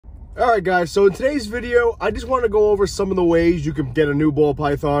Alright guys, so in today's video, I just want to go over some of the ways you can get a new ball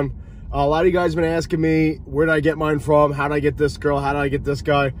python. A lot of you guys have been asking me, where did I get mine from? How did I get this girl? How did I get this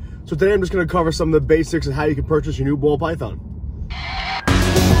guy? So today I'm just going to cover some of the basics of how you can purchase your new ball python.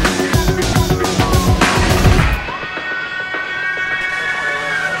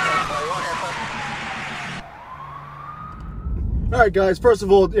 Alright guys, first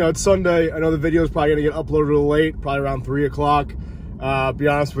of all, it's Sunday. I know the video is probably going to get uploaded a little late, probably around 3 o'clock. Be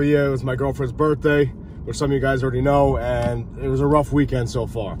honest with you, it was my girlfriend's birthday, which some of you guys already know, and it was a rough weekend so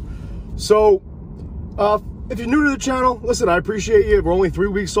far. So, if you're new to the channel, listen, I appreciate you. We're only 3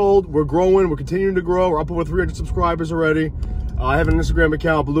 weeks old. We're growing. We're continuing to grow. We're up over 300 subscribers already. I have an Instagram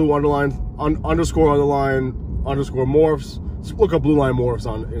account, blue_morphs. Look up Blue Line Morphs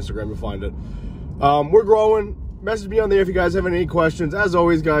on Instagram to find it. We're growing. Message me on there if you guys have any questions. As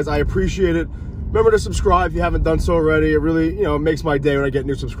always, guys, I appreciate it. Remember to subscribe if you haven't done so already. It really, it makes my day when I get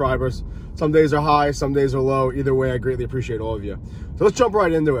new subscribers. Some days are high, some days are low. Either way, I greatly appreciate all of you. So let's jump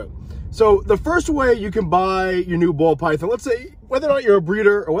right into it. So the first way you can buy your new ball python, let's say whether or not you're a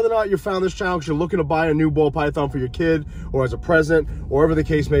breeder or whether or not you found this channel because you're looking to buy a new ball python for your kid or as a present or whatever the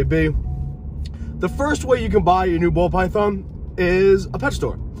case may be. The first way you can buy your new ball python is a pet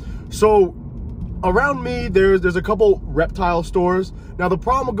store. So around me, there's a couple reptile stores. Now, the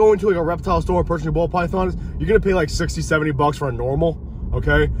problem with going to like a reptile store and purchasing a ball python is you're going to pay like 60, 70 bucks for a normal,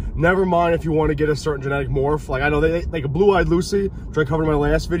 okay? Never mind if you want to get a certain genetic morph. Like I know they like a blue-eyed Lucy, which I covered in my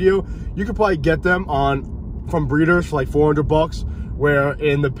last video. You could probably get them from breeders for like 400 bucks, where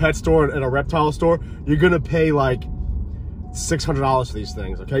in the pet store and a reptile store, you're going to pay like $600 for these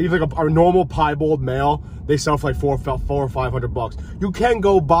things, okay? Even like a normal piebald male, they sell for like four or 500 bucks. You can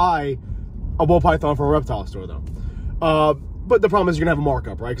go buy a ball python from a reptile store though. But the problem is you're gonna have a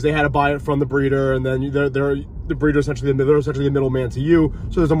markup, right? Because they had to buy it from the breeder, and then the breeder essentially the middleman to you,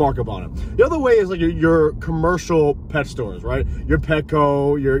 so there's a markup on it. The other way is like your commercial pet stores, right? Your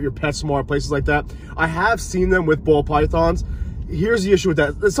Petco, your PetSmart, places like that. I have seen them with ball pythons. Here's the issue with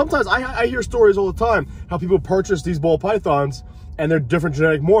that. Sometimes I hear stories all the time how people purchase these ball pythons and they're different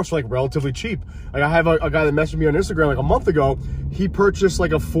genetic morphs for like relatively cheap. Like I have a guy that messaged me on Instagram like a month ago. He purchased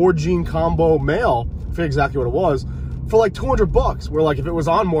like a 4-gene combo male, I forget exactly what it was, for like 200 bucks. Where like if it was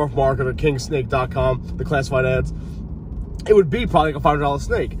on Morph Market or kingsnake.com, the classified ads, it would be probably like a $500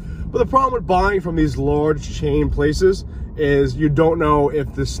 snake. But the problem with buying from these large chain places is you don't know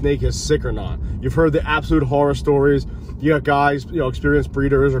if the snake is sick or not. You've heard the absolute horror stories. You got guys, experienced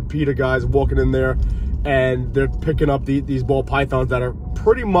breeders or PETA guys walking in there and they're picking up these ball pythons that are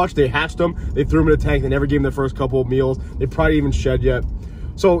pretty much, they hatched them, they threw them in a tank, they never gave them their first couple of meals, they probably even shed yet.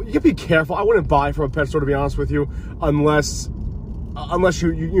 So you can be careful. I wouldn't buy from a pet store, to be honest with you, unless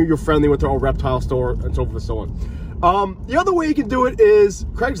you're friendly with their own reptile store and so forth and so on. The other way you can do it is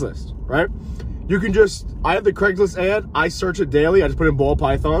Craigslist, right? You can I have the Craigslist ad, I search it daily, I just put in ball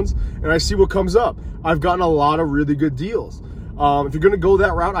pythons, and I see what comes up. I've gotten a lot of really good deals. If you're going to go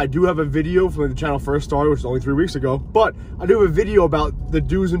that route, I do have a video from when the channel first started, which is only 3 weeks ago, but I do have a video about the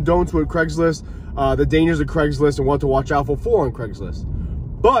do's and don'ts with Craigslist, the dangers of Craigslist, and what to watch out for on Craigslist.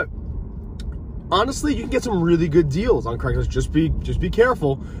 But honestly, you can get some really good deals on Craigslist. Just be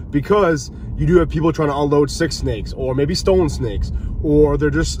careful, because you do have people trying to unload 6 snakes, or maybe stolen snakes, or they're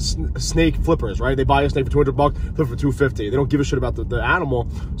just snake flippers, right? They buy a snake for 200 bucks, flip for 250. They don't give a shit about the animal,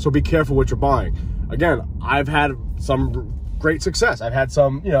 so be careful what you're buying. Again, I've had some great success. I've had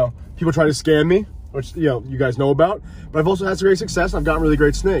some, people try to scam me, which, you guys know about, but I've also had some great success, and I've gotten really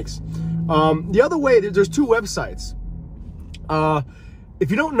great snakes. The other way, there's 2 websites.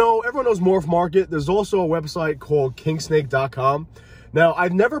 If you don't know, everyone knows Morph Market. There's also a website called kingsnake.com. Now,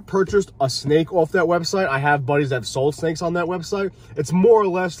 I've never purchased a snake off that website. I have buddies that have sold snakes on that website. It's more or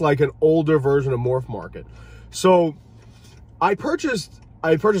less like an older version of Morph Market. So I purchased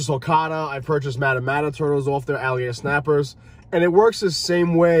Okada, I purchased Matamata turtles off their alligator snappers, and it works the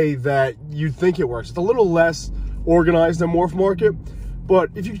same way that you'd think it works. It's a little less organized than Morph Market, but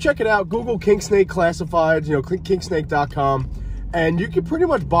if you check it out, Google Kingsnake Classifieds, kingsnake.com, and you can pretty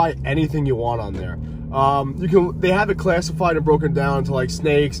much buy anything you want on there. They have it classified and broken down into like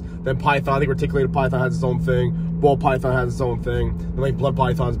snakes, then python. I think reticulated python has its own thing, ball python has its own thing, and like blood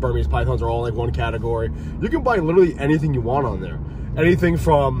pythons, Burmese pythons are all like one category. You can buy literally anything you want on there. Anything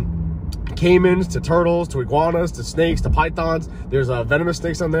from caimans to turtles to iguanas to snakes to pythons. There's venomous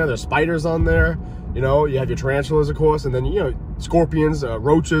snakes on there, there's spiders on there, you have your tarantulas, of course, and then scorpions,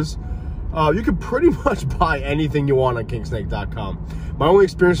 roaches. You can pretty much buy anything you want on kingsnake.com. My only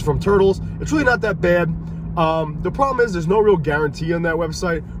experience is from turtles. It's really not that bad. The problem is there's no real guarantee on that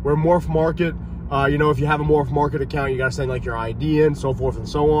website, where Morph Market, You know, if you have a Morph Market account, you got to send like your ID in, so forth and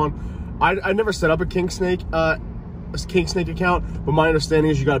so on. I never set up a King Snake account, but my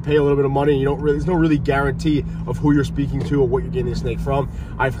understanding is you got to pay a little bit of money. You don't really, there's no really guarantee of who you're speaking to or what you're getting the snake from.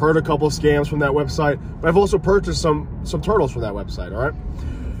 I've heard a couple of scams from that website, but I've also purchased some turtles from that website. All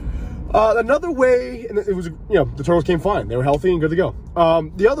right. Another way, and it was, you know, the turtles came fine. They were healthy and good to go.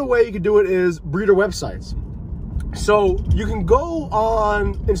 The other way you could do it is breeder websites. So you can go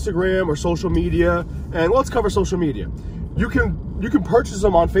on Instagram or social media, and let's cover social media. You can purchase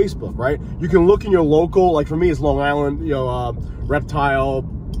them on Facebook, right? You can look in your local, like for me, it's Long Island, you know, reptile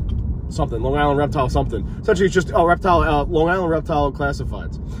something, Long Island reptile something. Essentially, it's just reptile, Long Island reptile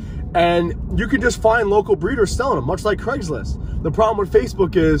classifieds, and you can just find local breeders selling them, much like Craigslist. The problem with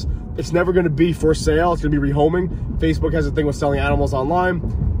Facebook is it's never going to be for sale. It's going to be rehoming. Facebook has a thing with selling animals online.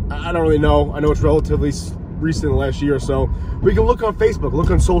 I don't really know. I know it's relatively recent in the last year or so. We can look on Facebook, look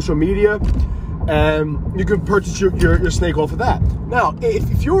on social media, and you can purchase your snake off of that. Now,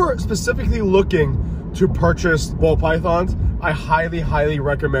 if you're specifically looking to purchase ball pythons, I highly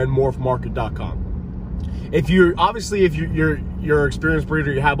recommend morphmarket.com. If you're an experienced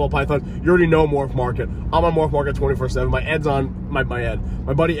breeder, you have ball pythons, you already know Morph Market. I'm on Morph Market 24/7.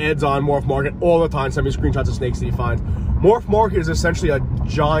 My buddy Ed's on Morph Market all the time. Send me screenshots of snakes that he finds. Morph Market is essentially a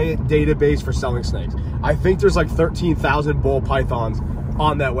giant database for selling snakes. I think there's like 13,000 ball pythons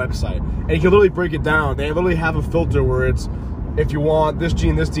on that website, and you can literally break it down. They literally have a filter where it's, if you want this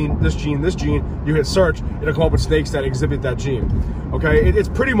gene, this gene, this gene, this gene, you hit search, it'll come up with snakes that exhibit that gene. Okay, it's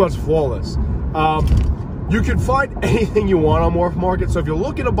pretty much flawless. You can find anything you want on Morph Market. So if you're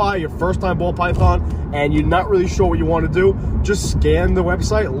looking to buy your first time ball python and you're not really sure what you want to do, just scan the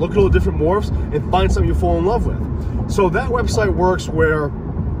website, look at all the different morphs, and find something you fall in love with. So that website works where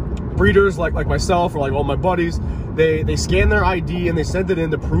breeders like myself or like all my buddies, they scan their ID and they send it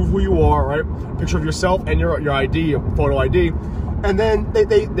in to prove who you are, right? Picture of yourself and your ID, your photo ID. And then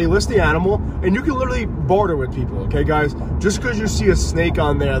they list the animal, and you can literally barter with people, okay, guys? Just because you see a snake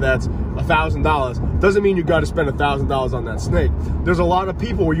on there that's $1,000 doesn't mean you got to spend $1,000 on that snake. There's a lot of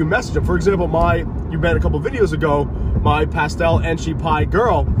people where you message them. For example, you met a couple videos ago, my pastel Enchi Pie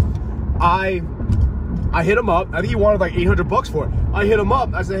girl, I hit him up. I think he wanted like 800 bucks for it. I hit him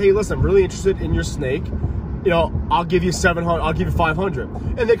up. I said, hey, listen, I'm really interested in your snake. You know, I'll give you 700. I'll give you 500.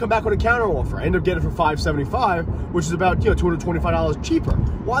 And they come back with a counter offer. I end up getting it for 575, which is about, you know, $225 cheaper.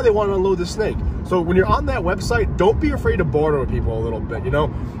 Why they want to unload this snake? So when you're on that website, don't be afraid to barter with people a little bit. You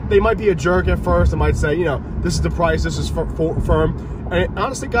know, they might be a jerk at first. They might say, you know, this is the price. This is firm. And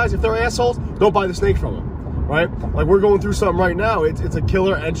honestly, guys, if they're assholes, don't buy the snake from them. Right? Like we're going through something right now. It's a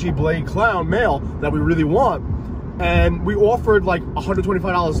killer Enchi blade clown male that we really want, and we offered like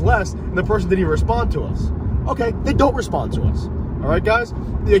 $125 less, and the person didn't even respond to us. Okay, they don't respond to us. All right, guys?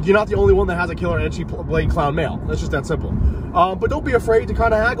 You're not the only one that has a killer Enchi blade clown male. That's just that simple. But don't be afraid to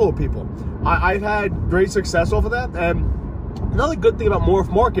kind of haggle with people. I've had great success off of that. And another good thing about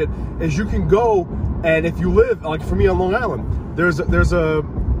Morph Market is you can go, and if you live, like for me on Long Island, there's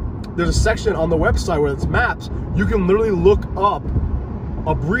a section on the website where it's maps. You can literally look up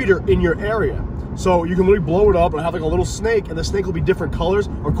a breeder in your area. So you can literally blow it up and have like a little snake, and the snake will be different colors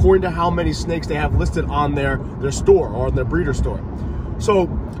according to how many snakes they have listed on their store or their breeder store. So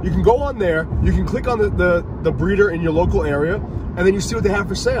you can go on there, you can click on the breeder in your local area, and then you see what they have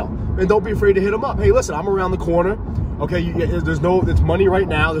for sale. And don't be afraid to hit them up. Hey, listen, I'm around the corner. Okay, it's money right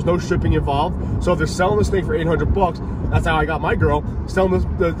now. There's no shipping involved. So if they're selling the snake for 800 bucks, that's how I got my girl, selling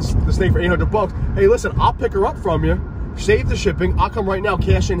the snake for 800 bucks. Hey, listen, I'll pick her up from you. Save the shipping. I'll come right now,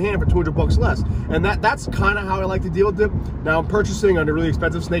 cash in hand for 200 bucks less. And that's kind of how I like to deal with it. Now I'm purchasing a really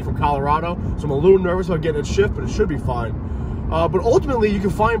expensive snake from Colorado, so I'm a little nervous about getting it shipped, but it should be fine. But ultimately, you can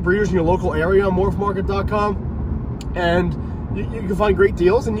find breeders in your local area on morphmarket.com, and you can find great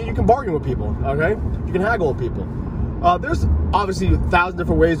deals, and you can bargain with people. Okay, you can haggle with people. There's obviously 1,000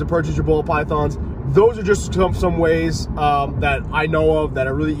 different ways to purchase your ball pythons. Those are just some ways that I know of that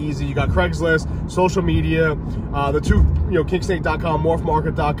are really easy. You got Craigslist, social media, the two, kingsnake.com,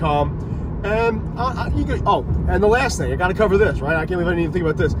 morphmarket.com, and you can, and the last thing, I got to cover this, right? I can't believe I didn't even think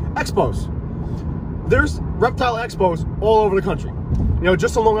about this. Expos. There's reptile expos all over the country.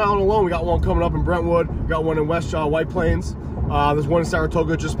 Just on Long Island alone, we got one coming up in Brentwood. We got one in West White Plains. There's one in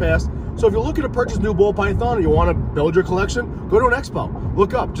Saratoga just passed. So if you're looking to purchase new ball python and you want to build your collection, go to an expo.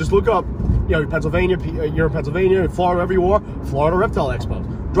 Just look up, Pennsylvania, you're in Pennsylvania, Florida, wherever you are, Florida Reptile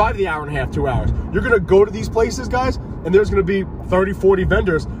Expo. Drive the hour and a half, 2 hours. You're going to go to these places, guys, and there's going to be 30, 40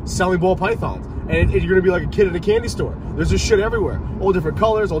 vendors selling ball pythons. And you're going to be like a kid in a candy store. There's just shit everywhere. All different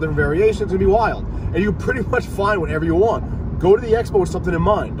colors, all different variations. It's going to be wild. And you can pretty much find whatever you want. Go to the expo with something in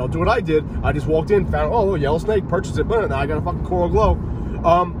mind. Don't do what I did. I just walked in, found, oh, yellow snake, purchased it, but now I got a fucking coral glow.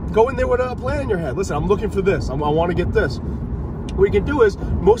 Go in there with a plan in your head. Listen, I'm looking for this. I want to get this. What you can do is,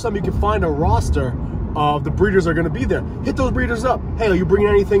 most of the time you can find a roster of the breeders are going to be there. Hit those breeders up. Hey, are you bringing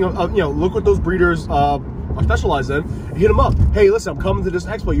anything? Look what those breeders are specialized in. Hit them up. Hey, listen, I'm coming to this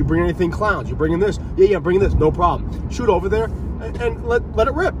expo. You bring anything clowns? You bringing this? Yeah, I'm bringing this. No problem. Shoot over there and let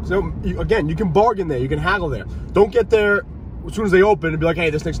it rip. So again, you can bargain there. You can haggle there. Don't get there as soon as they open and be like, hey,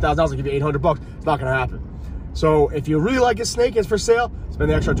 this snake's $1,000. I'll give you $800. It's not going to happen. So if you really like a snake, it's for sale. Spend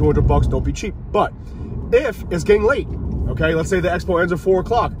the extra $200. Don't be cheap. But if it's getting late, okay, let's say the expo ends at 4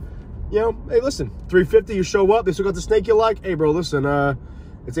 o'clock. Hey, listen, $350, you show up, they still got the snake you like. Hey, bro, listen,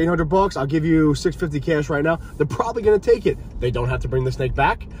 it's $800. I'll give you $650 cash right now. They're probably going to take it. They don't have to bring the snake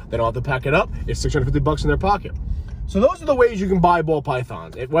back. They don't have to pack it up. It's $650 in their pocket. So those are the ways you can buy ball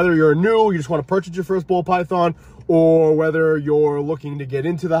pythons. Whether you're new, you just want to purchase your first ball python, or whether you're looking to get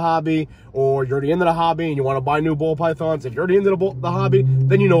into the hobby, or you're already into the hobby and you want to buy new ball pythons. If you're already into the hobby,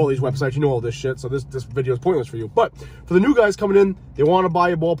 then you know all these websites, you know all this shit, so this video is pointless for you. But for the new guys coming in, they want to buy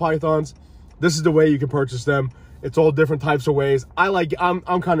your ball pythons, this is the way you can purchase them. It's all different types of ways. I'm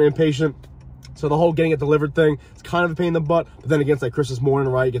kind of impatient, so the whole getting it delivered thing, it's kind of a pain in the butt. But then again, it's like Christmas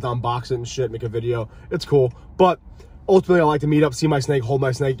morning, right? You get to unbox it and shit, make a video. It's cool. But ultimately, I like to meet up, see my snake, hold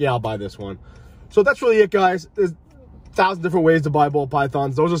my snake. Yeah, I'll buy this one. So that's really it, guys. There's 1,000 different ways to buy ball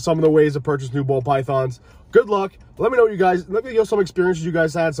pythons. Those are some of the ways to purchase new ball pythons. Good luck. Let me know let me know some experiences you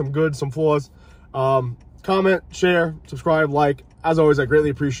guys had, some good, some flaws. Comment, share, subscribe, like. As always, I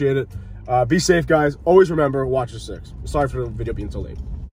greatly appreciate it. Be safe, guys. Always remember, watch your six. Sorry for the video being so late.